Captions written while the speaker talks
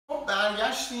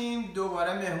برگشتیم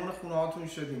دوباره مهمون خونه هاتون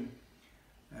شدیم.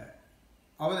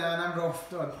 آب دهنم راه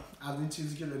افتاد از این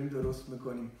چیزی که داریم درست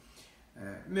میکنیم.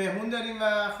 مهمون داریم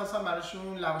و خواستم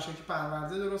براشون لواشک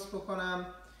پرورده درست بکنم.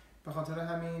 به خاطر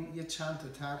همین یه چند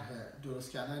تا طرح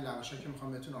درست کردن لواشک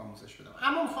میخوام بهتون آموزش بدم.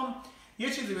 اما میخوام یه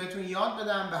چیزی بهتون یاد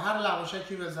بدم، به هر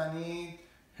لواشکی بزنید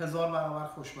 1000 برابر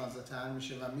خوشمزه تر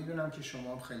میشه و میدونم که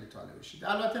شما خیلی طالع بشید.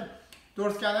 البته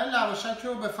درست کردن لواشک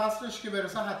رو به فصلش که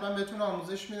برسه حتما بهتون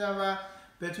آموزش میدم و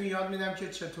بهتون یاد میدم که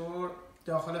چطور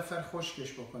داخل فر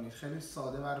خشکش بکنید. خیلی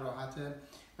ساده و راحته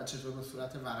و چطور به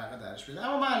صورت ورقه درش بدید.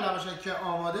 اما من لواشک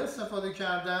آماده استفاده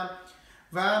کردم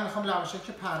و میخوام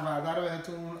لواشک پرورده رو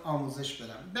بهتون آموزش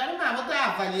بدم. در مواد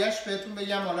اولیه‌اش بهتون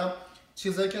بگم حالا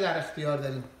چیزایی که در اختیار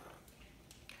داریم.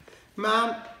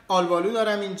 من آلبالو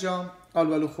دارم اینجا،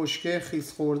 آلبالو خشکه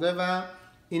خیس خورده و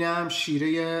اینم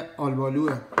شیره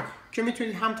آلبالوه که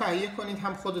میتونید هم تهیه کنید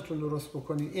هم خودتون درست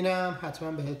بکنید. اینم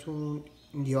حتما بهتون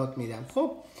یاد میدم.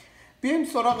 خب بیایم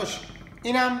سراغش.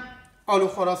 اینم آلو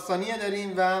خراسانیه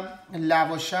داریم و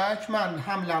لواشک. من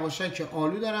هم لواشک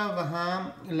آلو دارم و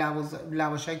هم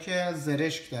لواشک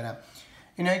زرشک دارم.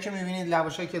 اینایی که میبینید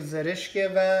لواشک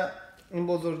زرشکه و این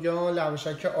بزرگا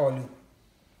لواشک آلو.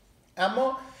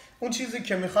 اما اون چیزی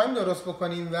که میخوایم درست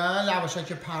بکنیم و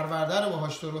لواشک پرورده رو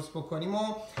باهاش درست بکنیم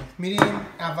و میریم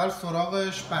اول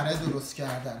سراغش برای درست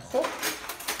کردن. خب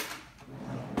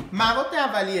مواد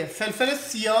اولیه فلفل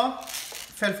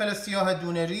سیاه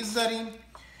دونه ریز داریم.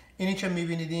 اینی که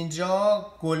میبینید اینجا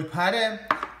گلپره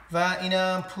و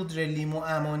اینم پودر لیمو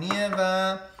امانیه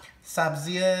و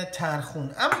سبزی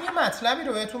ترخون. اما یه مطلبی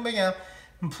رو بهتون بگم،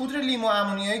 پودر لیمو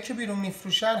امونیایی که بیرون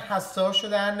میفروشن هسته‌هاشو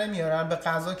در نمیارن. به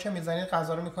غذا که میزنید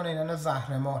غذا رو میکنه اینا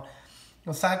زهرمار.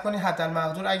 سعی کنید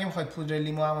حداقل اگه میخواید پودر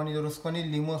لیمو امانی درست کنید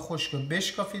لیمو خشک رو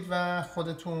بشکافید و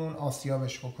خودتون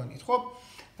آسیابش بکنید. خب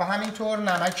و همینطور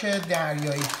نمک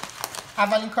دریایی.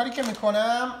 اولین کاری که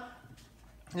میکنم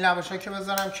لواشک رو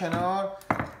بذارم کنار،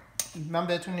 من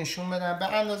بهتون نشون بدم.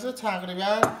 به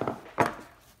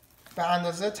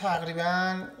اندازه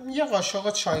تقریبا یه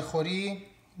قاشق چایخوری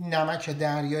نمک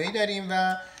دریایی داریم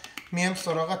و میایم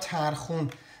سراغ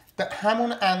ترخون. به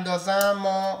همون اندازه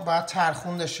ما باید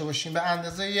ترخون داشته باشیم. به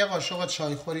اندازه یه قاشق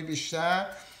چایخوری بیشتر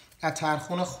از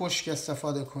ترخون خشک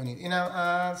استفاده کنید. اینم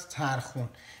از ترخون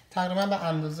تقریبا به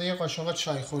اندازه یه قاشق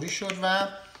چایخوری شد و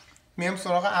میایم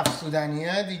سراغ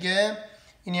افزودنیه دیگه.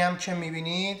 اینی هم که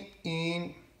میبینید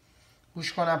این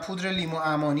گوش کنم پودر لیمو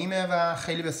امانیمه و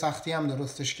خیلی به سختی هم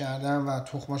درستش کردم و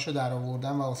تخماشو در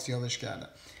آوردم و آسیابش کردم.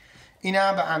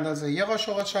 اینم به اندازه یه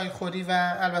قاشق چای خوری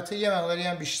و البته یه مقداری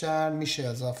هم بیشتر میشه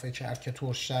اضافه کرد که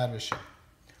ترش‌تر بشه.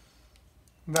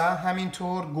 و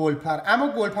همینطور گلپر. اما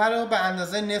گلپر رو به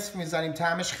اندازه نصف میزنیم،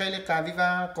 طعمش خیلی قوی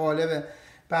و غالبه.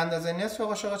 به اندازه نصف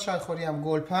قاشق چای خوری هم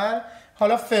گلپر.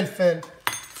 حالا فلفل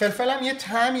هم یه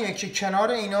طعمیه که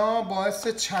کنار اینا باعث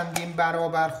چندین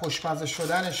برابر خوشمزه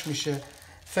شدنش میشه.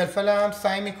 فلفل هم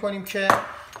سعی میکنیم که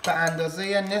به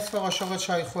اندازه نصف قاشق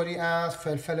چای خوری از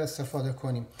فلفل استفاده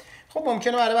کنیم. خب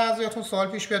ممکنه برای بعضیاتون سوال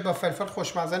پیش بیاد با فلفل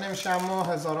خوشمزه نمیشه، اما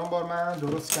هزاران بار من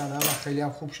درست کردم و خیلی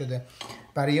هم خوب شده.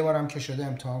 برای یه بارم که شده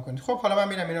امتحان کنید. خب حالا من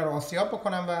میرم اینا رو آسیاب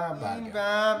بکنم و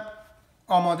برگردم.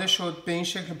 آماده شد، به این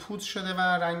شکل پودر شده و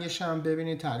رنگش هم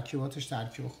ببینید ترکیباتش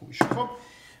ترکیب خوبی شد. خب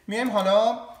میایم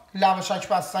حالا لواشک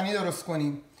بستنی درست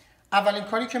کنیم. اولین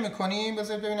کاری که میکنیم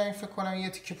بذارید ببینم، این فکر کنم یه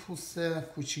تیکه پوست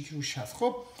کوچیک روش هست.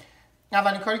 خب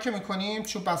اولین کاری که میکنیم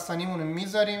چوب بستنیمون رو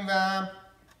میذاریم و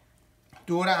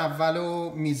دور اولو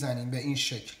میزنیم به این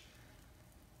شکل.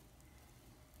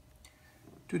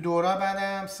 تو دورا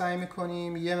بعدم سعی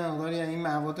میکنیم یه مقداری این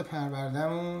مواد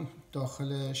پرورده‌مون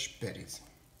داخلش بریزیم.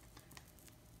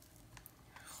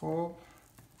 خب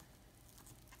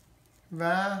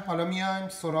و حالا میایم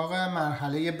سراغ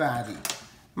مرحله بعدی.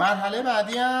 مرحله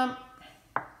بعدی هم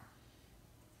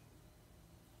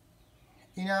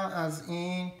اینم از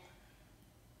این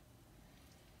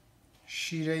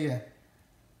شیره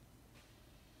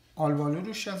آلبالو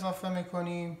روش اضافه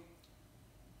میکنیم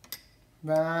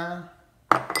و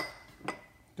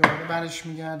دوباره برش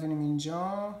میگردونیم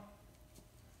اینجا.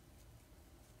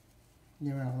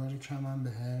 یه مقداری کم هم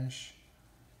بهش.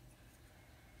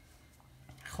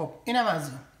 خب اینم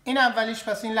از این اولیش.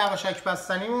 پس این لواشک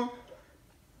بستنیمون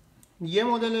یه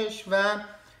مدلش و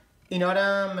اینا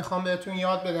رو میخوام بهتون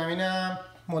یاد بدم. اینم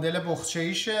مدل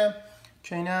بخچه‌ایشه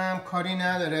که اینم کاری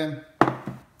نداره،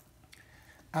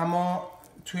 اما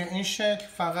توی این شکل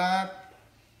فقط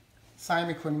سعی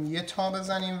میکنیم یه تا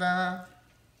بزنیم و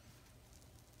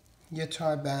یه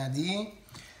تا بعدی.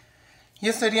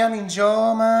 یه سری هم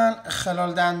اینجا من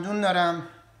خلال دندون دارم،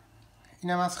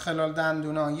 اینم از خلال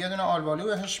دندونا. یه دونه آلبالو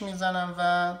بهش میزنم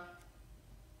و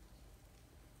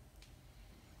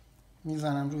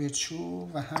میزنم روی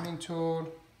چوب و همینطور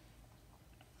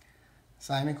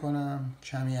سعی میکنم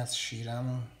کمی از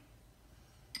شیرمو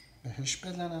بهش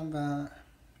بزنم و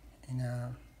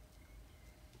اینم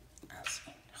از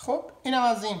این. خب اینم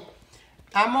از این.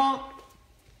 اما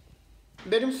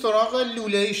بریم سراغ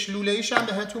لوله‌ایش. لوله‌ایش هم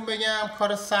بهتون بگم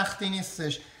کار سختی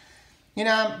نیستش.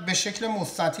 اینم به شکل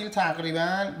مستطیل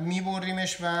تقریبا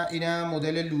میبریمش و اینم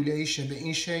مدل لوله‌ایشه. به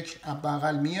این شکل از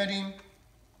بغل میاریم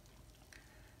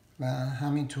و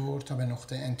همینطور تا به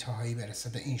نقطه انتهایی برسه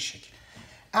به این شکل.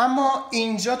 اما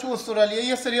اینجا تو استرالیا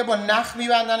یه سری با نخ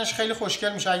میبندنش، خیلی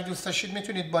خوشگل میشه. اگه دوست داشتید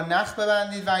میتونید با نخ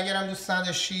ببندید و اگرم دوست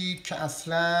نداشتید که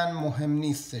اصلا مهم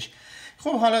نیستش.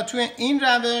 خب حالا توی این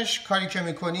روش کاری که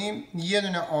میکنیم یه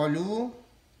دونه آلو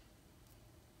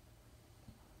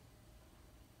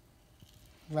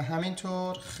و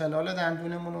همینطور خلال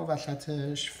دندونمون رو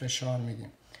وسطش فشار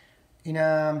میدیم.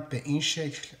 اینم به این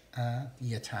شکل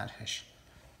یه طرحش.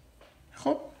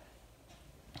 خب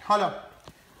حالا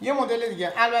یه مدل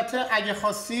دیگه. البته اگه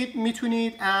خواستید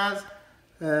میتونید از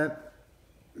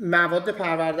مواد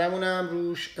پرورده‌مون هم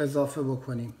روش اضافه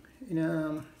بکنیم.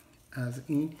 اینم از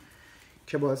این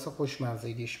که باعث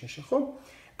خوشمزگیش میشه. خب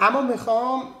اما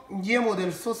میخوام یه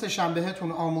مدل سسش هم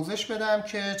بهتون آموزش بدم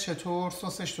که چطور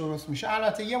سسش درست میشه.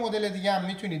 البته یه مدل دیگه هم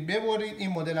میتونید ببرید، این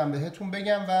مدل هم بهتون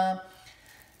بگم و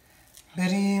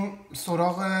بریم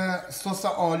سراغ سس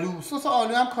آلو. سس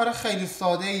آلو هم کار خیلی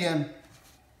ساده ایه.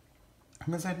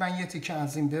 بذارید من یه تیکه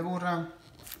از این ببرم.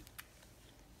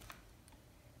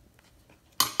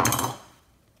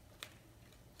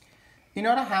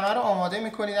 اینا رو همه رو آماده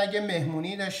میکنید. اگه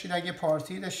مهمونی داشتید، اگه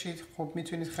پارتی داشتید، خب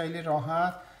میتونید خیلی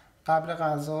راحت قبل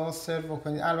غذا سرو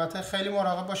بکنید. البته خیلی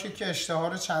مراقب باشید که اشتها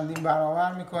رو چندین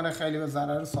برابر میکنه، خیلی به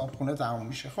ضرر صابخونه تموم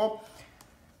میشه. خب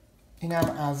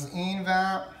اینم از این.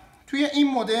 و توی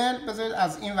این مدل بذارید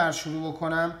از این ور شروع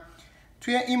بکنم.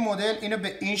 توی این مدل اینو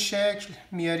به این شکل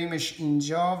میاریمش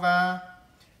اینجا و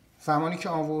زمانی که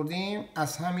آوردیم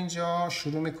از همینجا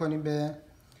شروع میکنیم به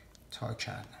تا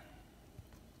کردن.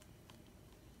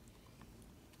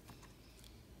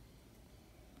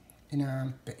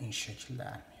 اینم به این شکل در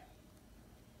میاد.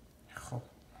 خب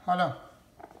حالا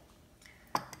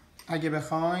اگه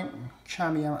بخوایم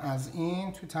کمی هم از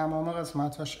این تو تمام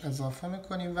قسمتاش اضافه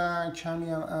میکنیم و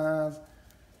کمی هم از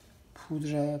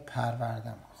پودر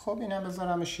پروردم. خب اینم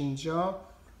بذارمش اینجا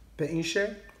به این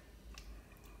شکل.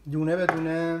 دونه به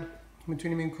دونه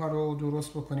میتونیم این کار رو درست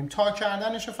بکنیم. تا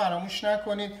کردنش رو فراموش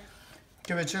نکنید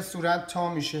که به چه صورت تا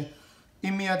میشه.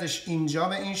 این میادش اینجا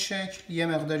به این شکل، یه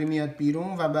مقداری میاد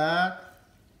بیرون و بعد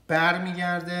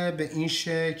برمیگرده به این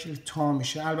شکل تا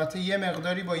میشه. البته یه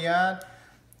مقداری باید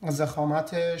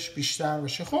ضخامتش بیشتر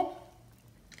باشه. خب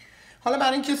حالا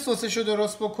برای اینکه سسش رو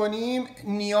درست بکنیم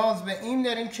نیاز به این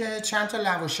داریم که چند تا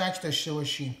لواشک داشته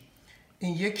باشیم.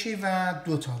 این یکی و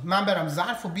دوتا. من برم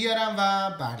ظرف رو بیارم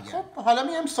و برگردم. خب حالا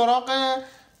میام سراغ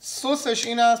سسش.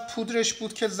 این از پودرش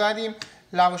بود که زدیم.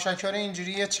 لواشک ها رو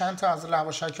اینجوری چند تا از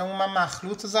لواشک هامون من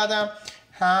مخلوط زدم.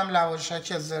 هم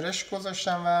لواشک زرش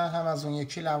گذاشتم و هم از اون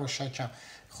یکی لواشکم.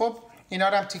 خب اینا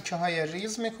رو هم تیکه های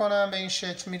ریز میکنم، به این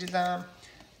شکل میریزم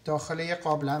داخل یه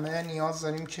قابلمه. نیاز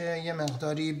داریم که یه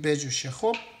مقداری بجوشه.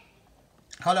 خب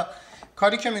حالا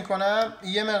کاری که میکنم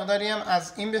یه مقداری هم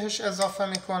از این بهش اضافه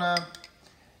میکنم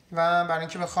و برای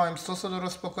اینکه بخوایم سس رو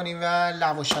درست بکنیم و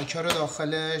لواشک ها رو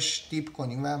داخلش دیپ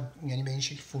کنیم و یعنی به این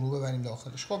شکل فرو ببریم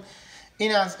داخلش. خب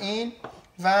این از این.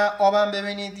 و آبم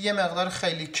ببینید یه مقدار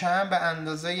خیلی کم به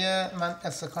اندازه من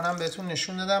استکانم بهتون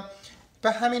نشون دادم،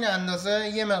 به همین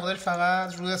اندازه یه مقدار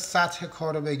فقط روی سطح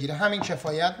کارو بگیره. همین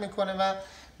کفایت میکنه و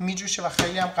میجوشه و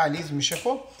خیلی هم غلیظ میشه.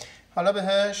 خب حالا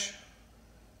بهش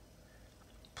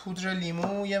پودر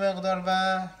لیمو یه مقدار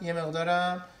و یه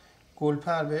مقدارم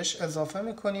گلپر بهش اضافه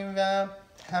میکنیم و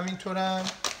همینطورم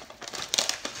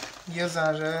یه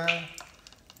ذره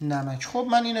نمک. خب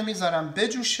من اینو میذارم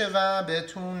بجوشه و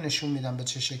بهتون نشون میدم به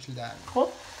چه شکل در میاد. خب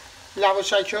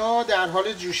لواشک ها در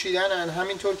حال جوشیدن،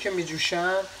 همینطور که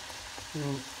میجوشن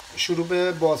شروع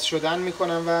به باز شدن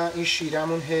میکنن و این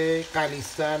شیرمون هی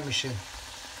غلیظتر میشه.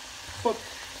 خب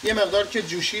یه مقدار که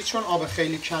جوشید، چون آب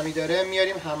خیلی کمی داره،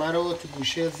 میاریم همه رو تو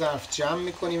گوشه ظرف جمع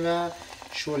میکنیم و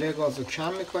شعله گاز رو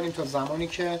کم میکنیم تا زمانی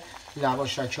که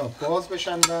لواشک ها باز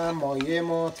بشن و مایه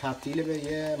ما تبدیل به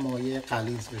یه مایه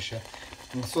غلیظ بشه.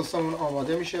 سسمون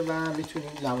آماده میشه و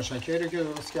میتونیم لواشکی رو که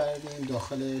درست کردیم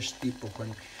داخلش دیپ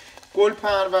بکنیم.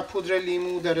 گلپر و پودر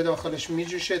لیمو داره داخلش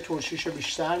میجوشه، ترشیش رو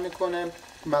بیشتر میکنه،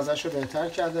 مزهش رو بهتر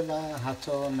کرده و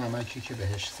حتی نمکی که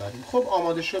بهش زدیم. خب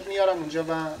آماده شد، میارم اونجا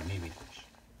و میبینیمش.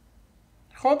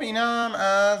 خب اینم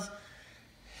از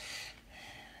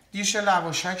دیش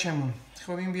لواشکمون.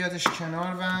 خب این بیادش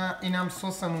کنار و اینم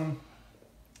سسمون.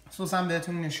 خصوصا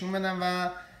بهتون نشون بدم و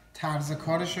طرز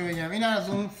کارش رو بگم. این از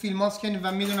اون فیلم هاست که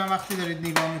و میدونم وقتی دارید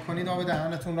نگاه میکنید آب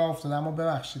دهنتون راه افتاده، اما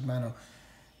ببخشید منو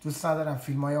دوست ندارم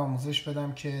فیلم های آموزش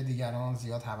بدم که دیگران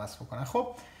زیاد هوس بکنن.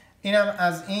 خب اینم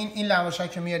از این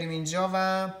لواشک رو میاریم اینجا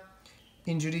و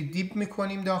اینجوری دیپ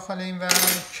میکنیم داخل این و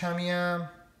کمی هم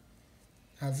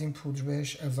از این پودر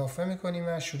بهش اضافه میکنیم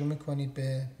و شروع میکنید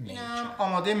به میل کردن.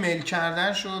 آماده میل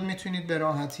کردن شد، میتونید به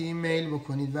راحتی میل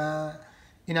بکنید و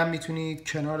اینم میتونید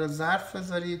کنار ظرف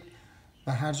بذارید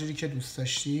و هر جوری که دوست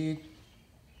داشتید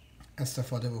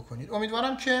استفاده بکنید.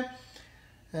 امیدوارم که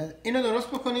اینو درست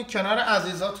بکنید کنار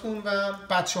عزیزاتون و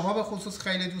بچه‌ها به خصوص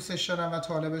خیلی دوستش دارن و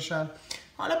طالبشن.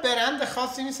 حالا برند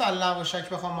خاصی نیست لواشک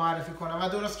بخوام معرفی کنم و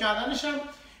درست کردنش هم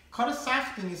کار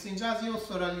سختی نیست. اینجا از یه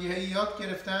استرالیایی یاد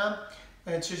گرفتم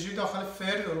چجوری داخل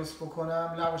فر درست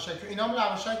بکنم لواشک. اینا هم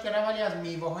لواشک دارن ولی از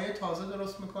میوه‌های تازه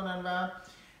درست میکنن و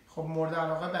خب مورد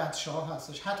علاقه بچه‌ها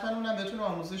هستش. حتما اونم بهتون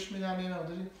آموزش میدم، یه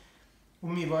مقداری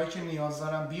اون میوه‌ای که نیاز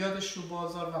دارم بیادش تو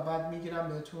بازار و بعد میگیرم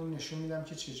بهتون نشون میدم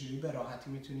که چجوری به راحتی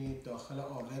میتونید داخل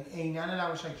آون عیناً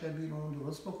لواشک بیرون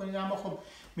درست بکنید. اما خب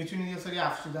میتونید یه سری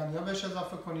افزودنی‌ها بهش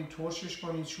اضافه کنید، ترشش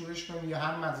کنید، شورش کنید یا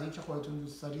هر مزه‌ای که خودتون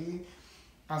دوست دارید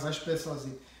ازش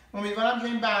بسازید. امیدوارم که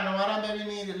این برنامه رو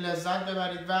ببینید، لذت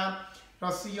ببرید و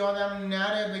راستی یادم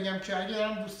نره بگم که اگه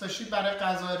دارم دوست داشتید برای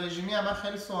غذای رژیمی من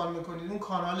خیلی سوال میکنید، اون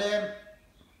کانال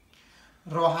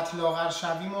راحت لاغر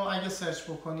شویم رو اگه سرچ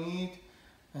بکنید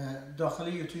داخل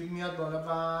یوتیوب میاد بالا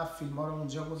و فیلم ها رو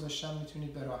اونجا گذاشتم،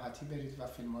 میتونید به راحتی برید و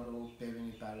فیلم ها رو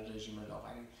ببینید برای رژیم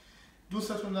لاغری.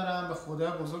 دوستتون دارم، به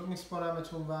خدا بزرگ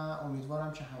میسپارمتون و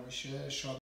امیدوارم که همیشه شاد